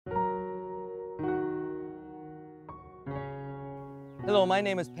Hello, my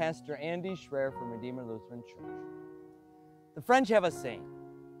name is Pastor Andy Schroer from Redeemer Lutheran Church. The French have a saying,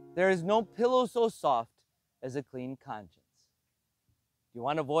 there is no pillow so soft as a clean conscience. Do you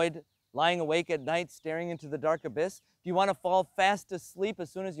want to avoid lying awake at night staring into the dark abyss? Do you want to fall fast asleep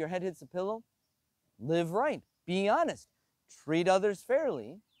as soon as your head hits the pillow? Live right, be honest, treat others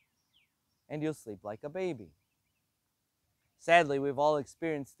fairly, and you'll sleep like a baby. Sadly, we've all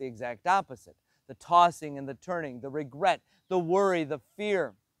experienced the exact opposite. The tossing and the turning, the regret, the worry, the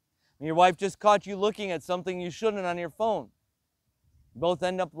fear. And your wife just caught you looking at something you shouldn't on your phone. You both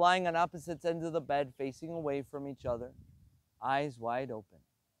end up lying on opposite ends of the bed, facing away from each other, eyes wide open.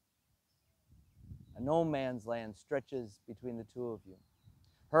 A no man's land stretches between the two of you.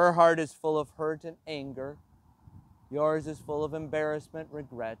 Her heart is full of hurt and anger. Yours is full of embarrassment,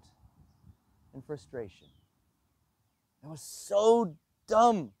 regret, and frustration. That was so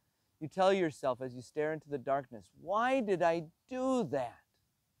dumb. You tell yourself as you stare into the darkness, why did I do that?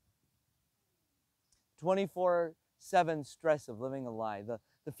 24/7 stress of living a lie, the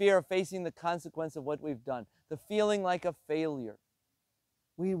fear of facing the consequence of what we've done, the feeling like a failure.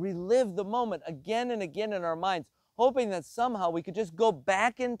 We relive the moment again and again in our minds, hoping that somehow we could just go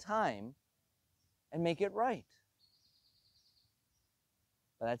back in time and make it right.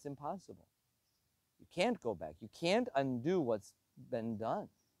 But that's impossible. You can't go back. You can't undo what's been done.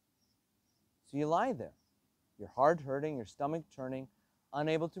 So you lie there, your heart hurting, your stomach turning,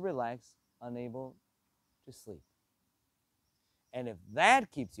 unable to relax, unable to sleep. And if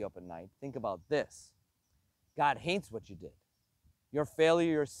that keeps you up at night, think about this. God hates what you did. Your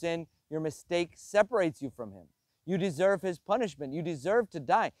failure, your sin, your mistake separates you from Him. You deserve His punishment. You deserve to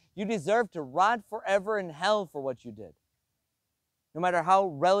die. You deserve to rot forever in hell for what you did. No matter how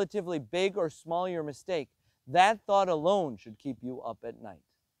relatively big or small your mistake, that thought alone should keep you up at night.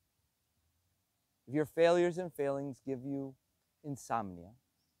 If your failures and failings give you insomnia,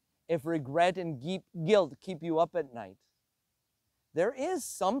 if regret and guilt keep you up at night, there is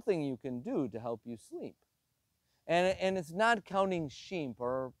something you can do to help you sleep. And it's not counting sheep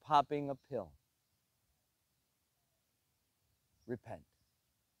or popping a pill. Repent.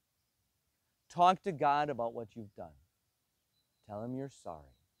 Talk to God about what you've done. Tell Him you're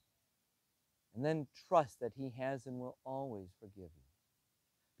sorry. And then trust that He has and will always forgive you.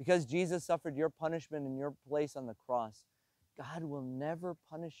 Because Jesus suffered your punishment in your place on the cross, God will never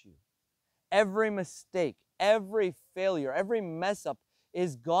punish you. Every mistake, every failure, every mess up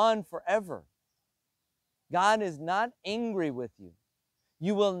is gone forever. God is not angry with you.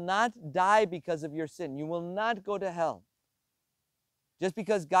 You will not die because of your sin. You will not go to hell. Just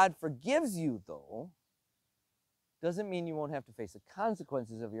because God forgives you, though, doesn't mean you won't have to face the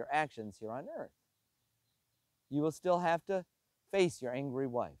consequences of your actions here on earth. You will still have to face your angry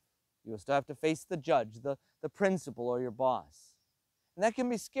wife. You will still have to face the judge, the principal, or your boss. And that can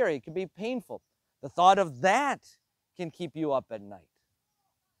be scary. It can be painful. The thought of that can keep you up at night.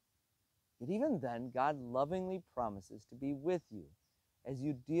 But even then, God lovingly promises to be with you as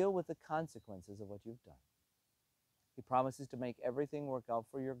you deal with the consequences of what you've done. He promises to make everything work out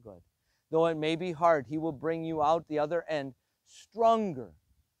for your good. Though it may be hard, He will bring you out the other end stronger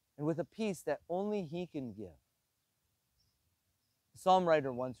and with a peace that only He can give. The psalm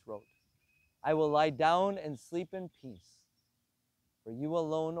writer once wrote, I will lie down and sleep in peace, for You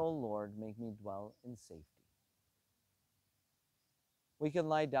alone, O Lord, make me dwell in safety. We can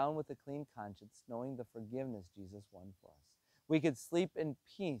lie down with a clean conscience, knowing the forgiveness Jesus won for us. We could sleep in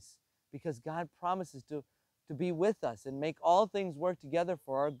peace because God promises to be with us and make all things work together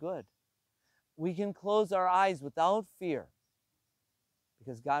for our good. We can close our eyes without fear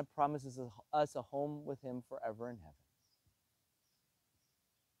because God promises us a home with Him forever in heaven.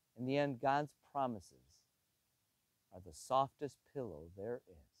 In the end, God's promises are the softest pillow there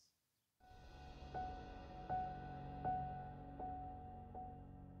is.